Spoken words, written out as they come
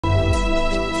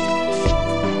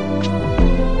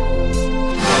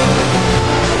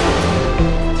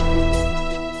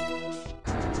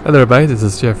Hello everybody, this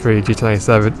is Jeffrey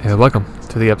GT7 and welcome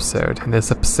to the episode. In this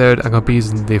episode I'm going to be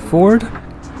using the Ford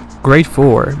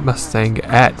Mustang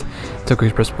at Tokyo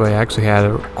Expressway. I actually had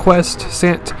a request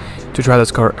sent to try this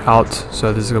car out,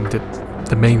 so this is going to be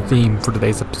the main theme for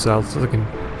today's episode. So looking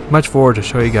much forward to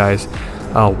show you guys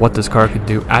what this car can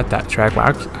do at that track.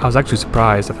 I was actually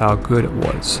surprised of how good it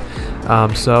was.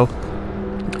 So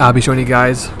I'll be showing you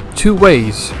guys two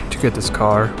ways to get this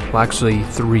car. Well, actually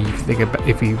three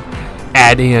if you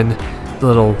add in the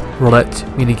little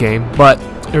roulette mini game, but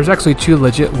there's actually two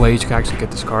legit ways you can actually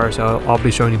get this car, so I'll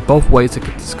be showing you both ways to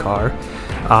get this car.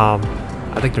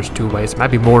 I think there's two ways, it might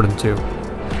be more than two.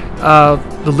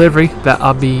 The livery that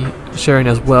I'll be sharing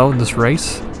as well in this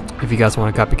race, if you guys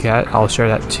want a copycat, I'll share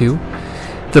that too.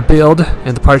 The build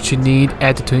and the parts you need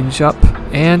at the tuning shop,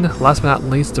 and last but not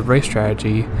least the race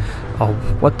strategy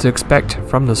of what to expect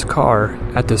from this car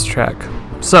at this track.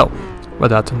 So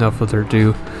without no further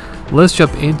ado, let's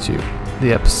jump into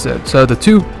the episode. So the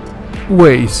two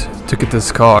ways to get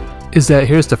this car is that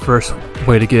here's the first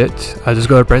way to get it. I just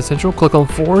go to Brand Central, click on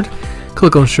Ford,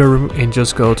 click on Showroom, and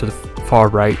just go to the far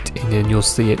right, and then you'll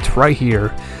see it right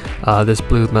here, this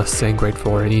blue Mustang Gr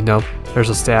 4, and you know there's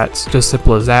the stats, just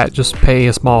simple as that. Just pay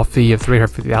a small fee of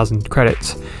 350,000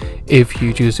 credits if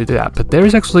you choose to do that. But there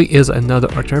actually is another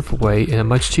alternative way and a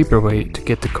much cheaper way to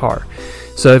get the car.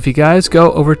 So if you guys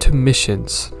go over to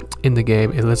missions in the game,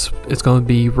 and it's going to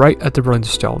be right at the Rolling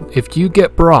Stone. If you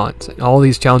get bronze and all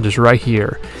these challenges right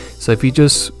here, so if you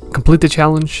just complete the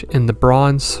challenge in the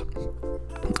bronze,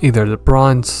 either the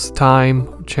bronze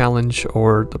time challenge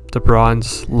or the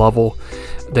bronze level,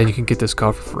 then you can get this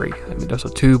car for free. I mean,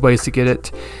 there's two ways to get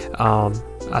it.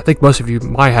 I think most of you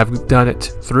might have done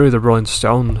it through the Rolling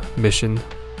Stone mission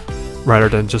rather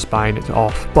than just buying it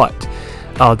off, but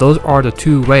those are the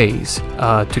two ways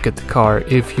to get the car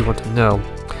if you want to know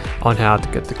on how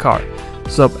to get the car.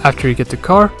 So after you get the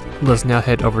car, let's now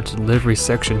head over to the livery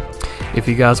section. If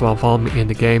you guys want to follow me in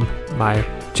the game, my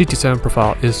GT7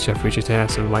 profile is Jeffrey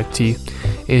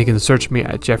GT7YT, and you can search me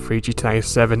at Jeffrey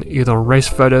GT7 either on race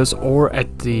photos or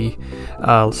at the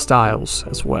styles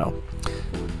as well.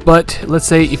 But let's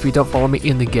say if you don't follow me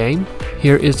in the game,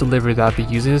 here is the livery that I'll be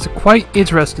using. It's a quite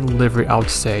interesting livery, I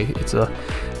would say. It's a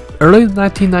early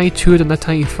 1992 to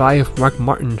 1995 Mark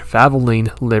Martin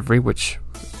Valvoline livery, which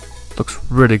looks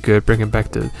really good, bringing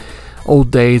back the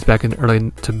old days back in the early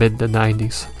to mid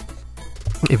 90s.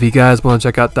 If you guys want to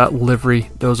check out that livery,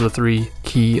 those are the three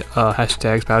key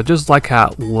hashtags. But I just like how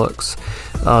it looks,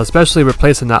 especially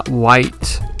replacing that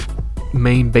white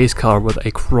main base color with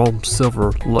a chrome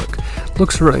silver look.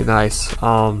 Looks really nice.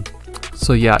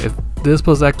 So yeah, if this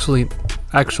was actually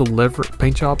actual livery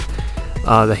paint job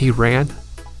that he ran,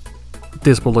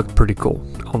 this will look pretty cool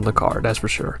on the car, that's for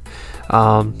sure.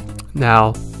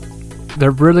 Now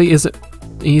there really isn't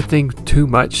anything too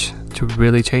much to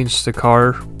really change the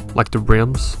car, like the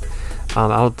rims. I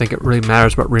don't think it really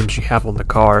matters what rims you have on the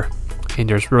car, and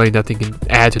there's really nothing you can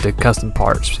add to the custom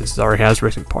parts since it already has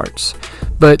racing parts.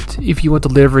 But if you want the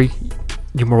livery,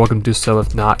 you're more welcome to do so.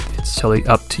 If not, it's totally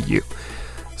up to you.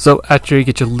 So after you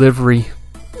get your livery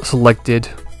selected,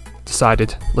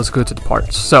 decided, let's go to the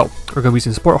parts. So we're going to be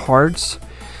using Sport Hards.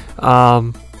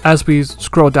 As we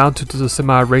scroll down to the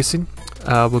semi racing,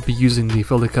 we'll be using the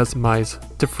fully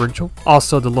customized differential,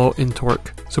 also the low end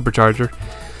torque supercharger,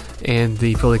 and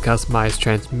the fully customized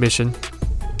transmission.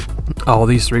 All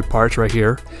these three parts right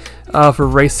here. For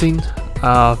racing,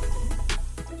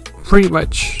 pretty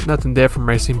much nothing there from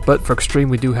racing, but for extreme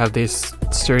we do have this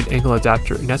steering angle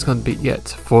adapter, and that's going to be it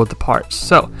for the parts.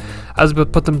 So as we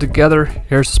put them together,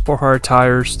 here's the Sport Hard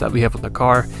tires that we have on the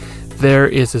car. There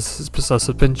is a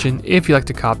suspension if you like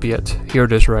to copy it. Here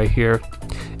it is right here,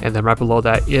 and then right below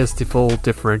that is the full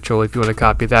differential if you want to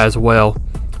copy that as well.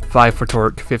 5 for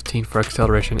torque, 15 for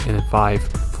acceleration, and then 5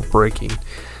 for braking.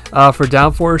 For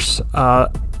downforce,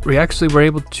 we actually were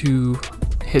able to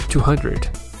hit 200.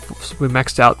 So we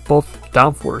maxed out both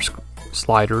downforce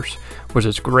sliders, which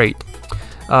is great.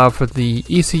 For the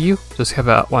ECU, just have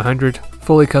a 100,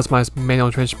 fully customized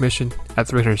manual transmission at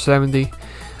 370.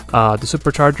 The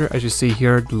supercharger, as you see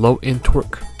here, the low end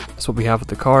torque, that's what we have with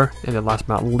the car. And then last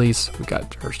but not least, we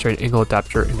got our steering angle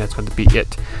adapter, and that's going to be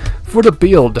it for the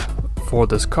build for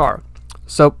this car.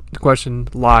 So the question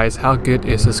lies, how good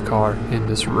is this car in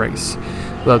this race?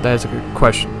 Well, that is a good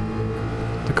question.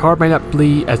 The car may not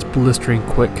be as blistering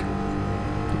quick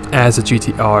as the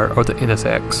GTR or the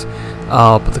NSX,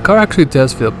 but the car actually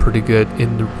does feel pretty good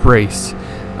in the race.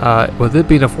 With it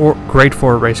being a grade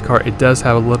 4 race car, it does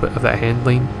have a little bit of that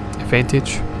handling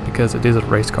advantage because it is a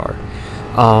race car.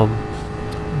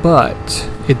 But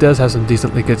it does have some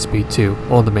decently good speed too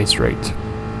on the main straight.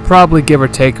 probably give or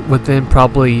take within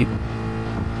probably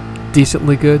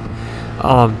decently good.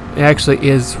 It actually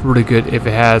is really good if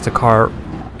it has a car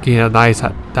getting a nice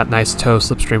tow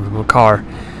slipstream from a car.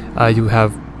 You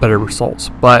have better results,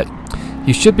 but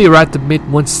you should be right at the mid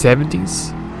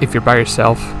 170s if you're by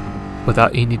yourself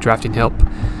without any drafting help.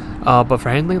 But for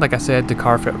handling, like I said, the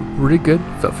car felt really good,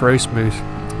 felt very smooth.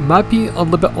 Might be a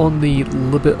little bit on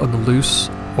the loose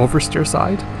oversteer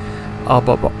side,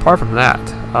 but apart from that,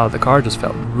 the car just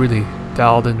felt really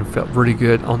dialed in and felt really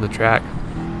good on the track.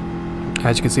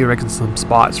 As you can see, wrecking some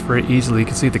spots very easily. You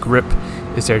can see the grip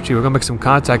is there too. We're gonna make some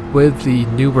contact with the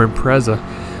newer Impreza,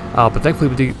 but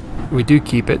thankfully we do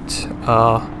keep it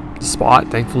the spot.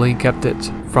 Thankfully, kept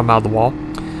it from out of the wall.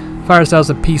 Fire ourselves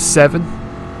in P7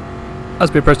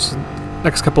 as we approach the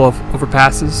next couple of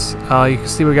overpasses. You can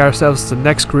see we got ourselves the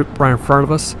next group right in front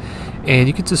of us, and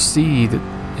you can just see the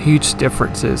huge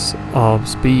differences of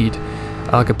speed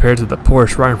compared to the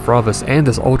Porsche right in front of us and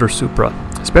this older Supra,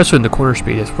 especially in the corner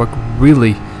speed. Is what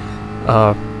really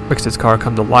makes this car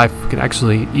come to life. We can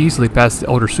actually easily pass the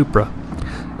older Supra,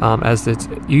 as it's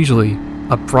usually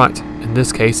up front. In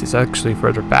this case, it's actually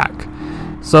further back.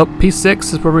 So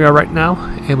P6 is where we are right now,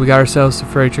 and we got ourselves a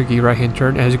very tricky right-hand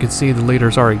turn. As you can see, the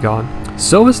leader's already gone.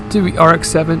 So is the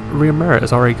RX-7 rear mirror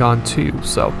is already gone too.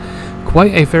 So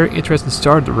quite a very interesting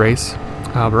start of the race.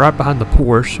 We're right behind the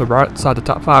Porsche, so right outside the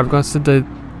top 5. We're going to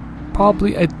send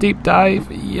probably a deep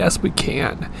dive. Yes, we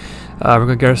can. We're going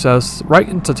to get ourselves right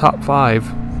into top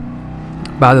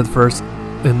 5 by the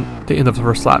end of the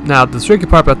first lap. Now, the tricky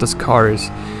part about this car is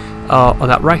on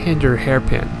that right-hander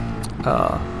hairpin.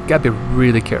 You gotta be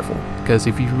really careful, because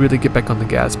if you really get back on the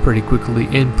gas pretty quickly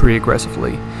and pretty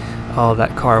aggressively,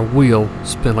 that car will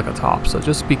spin like a top. So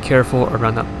just be careful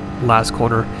around that last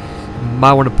corner. You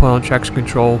might want to put on traction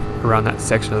control around that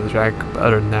section of the track, but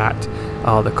other than that,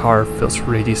 the car feels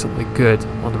really decently good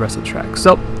on the rest of the track.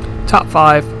 So top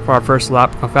 5 for our first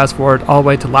lap. We're gonna fast forward all the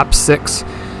way to lap 6.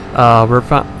 We're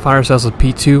finding ourselves with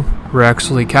P2. We're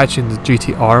actually catching the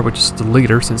GTR, which is the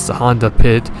leader since the Honda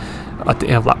pitted at the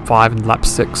end of lap 5 and lap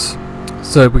 6.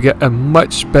 So we get a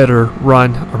much better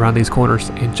run around these corners,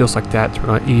 and just like that, we're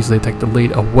going to easily take the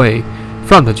lead away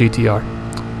from the GTR.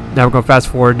 Now we're going to fast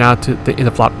forward now to the end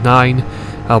of lap 9.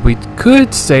 We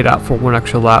could stay out for one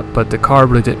extra lap, but the car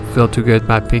really didn't feel too good in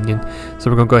my opinion. So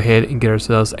we're going to go ahead and get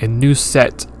ourselves a new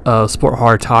set of Sport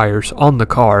Hard tires on the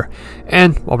car.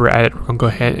 And while we're at it, we're going to go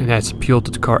ahead and add some fuel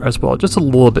to the car as well. Just a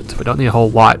little bit. We don't need a whole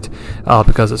lot,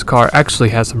 because this car actually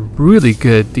has some really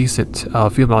good, decent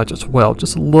fuel mileage as well.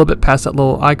 Just a little bit past that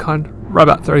little icon, right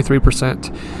about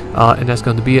 33%. And that's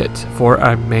going to be it for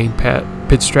our main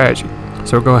pit strategy.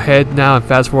 So we'll go ahead now and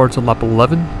fast forward to lap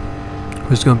 11.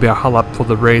 Which is going to be our hot lap for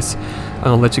the race. I'm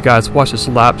going to let you guys watch this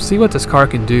lap, see what this car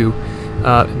can do,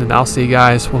 and then I'll see you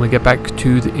guys when we get back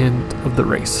to the end of the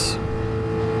race.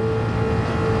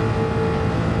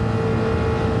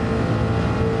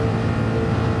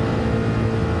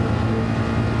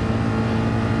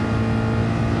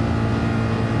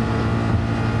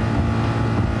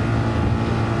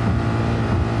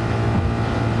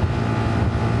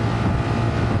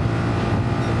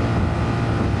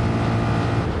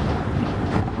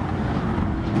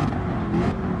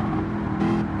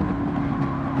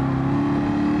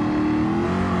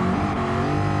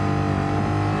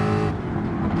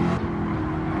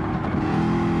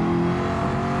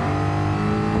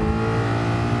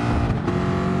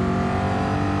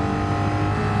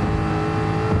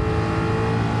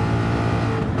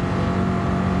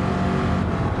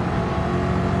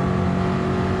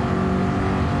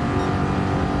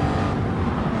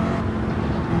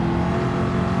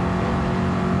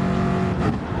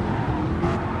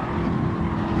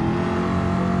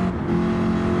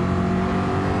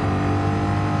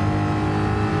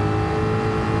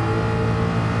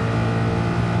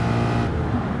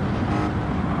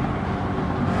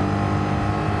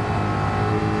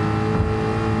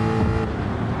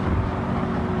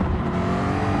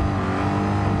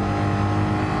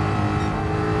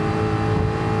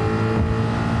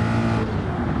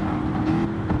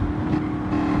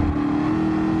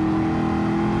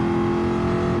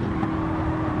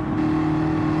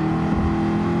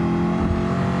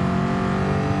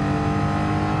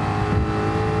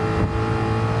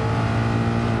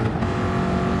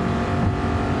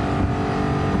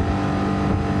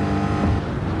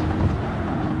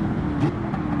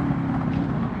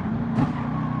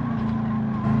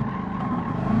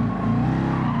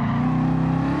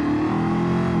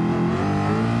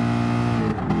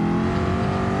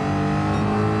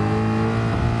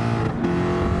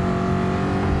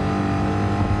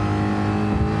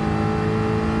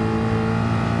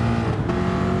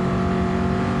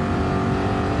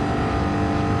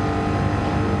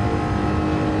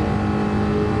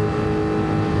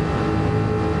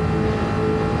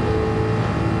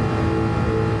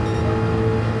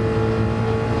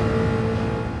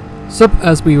 So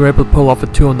as we were able to pull off a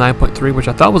 209.3, which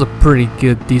I thought was a pretty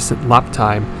good, decent lap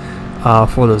time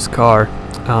for this car.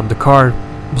 The car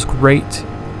was great,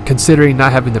 considering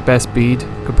not having the best speed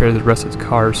compared to the rest of the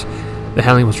cars. The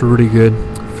handling was really good,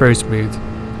 very smooth,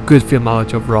 good fuel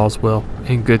mileage overall as well,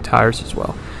 and good tires as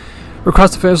well.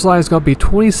 Across the finish line is going to be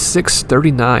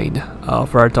 26:39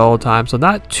 for our total time, so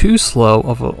not too slow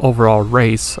of an overall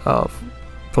race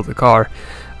for the car.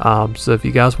 So if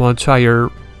you guys want to try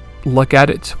your luck at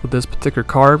it with this particular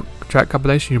car track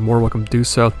combination, you're more welcome to do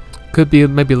so. Could be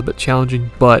maybe a little bit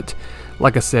challenging, but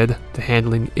like I said, the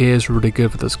handling is really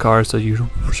good for this car, so you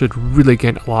should really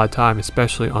gain a lot of time,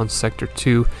 especially on Sector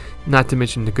 2, not to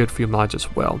mention the good fuel mileage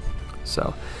as well.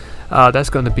 So that's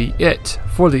going to be it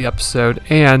for the episode,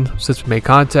 and since we made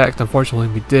contact, unfortunately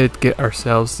we did get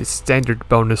ourselves the standard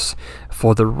bonus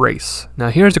for the race. Now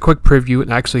here's a quick preview,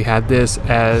 and I actually had this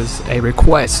as a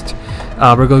request.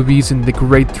 We're going to be using the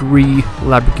Grade 3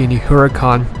 Lamborghini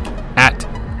Huracan at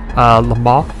Le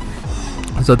Mans.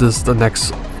 So this is the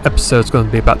next episode is going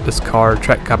to be about this car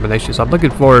track combination, so I'm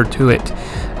looking forward to it.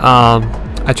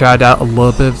 I tried out a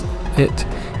little bit of it,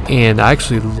 and I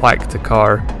actually like the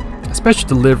car, especially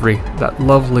the livery, that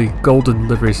lovely golden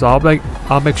livery. So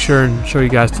I'll make sure and show you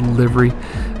guys the livery.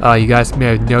 You guys may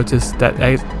have noticed that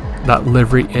that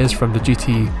livery is from the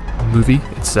GT movie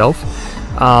itself.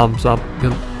 So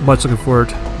I'm much looking forward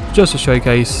just to show you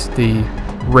guys the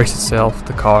race itself,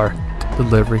 the car, the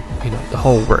livery, the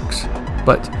whole works.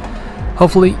 But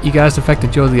hopefully you guys in fact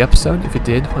enjoyed the episode. If you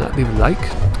did, why not leave a like?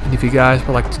 And if you guys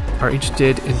are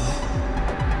interested in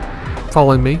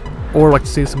following me or like to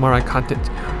see some more of my content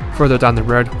further down the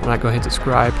road, why not go ahead and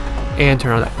subscribe and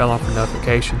turn on that bell on for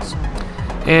notifications.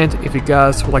 And if you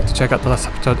guys would like to check out the last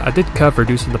episode, I did cover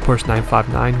reducing the Porsche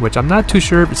 959, which I'm not too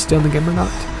sure if it's still in the game or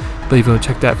not. But if you want to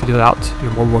check that video out,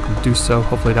 you're more welcome to do so.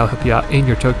 Hopefully that'll help you out in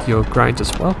your Tokyo grinds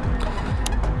as well.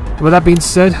 And with that being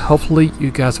said, hopefully you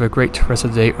guys have a great rest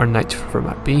of the day or night, wherever it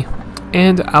might be.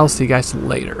 And I'll see you guys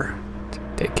later.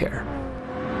 Take care.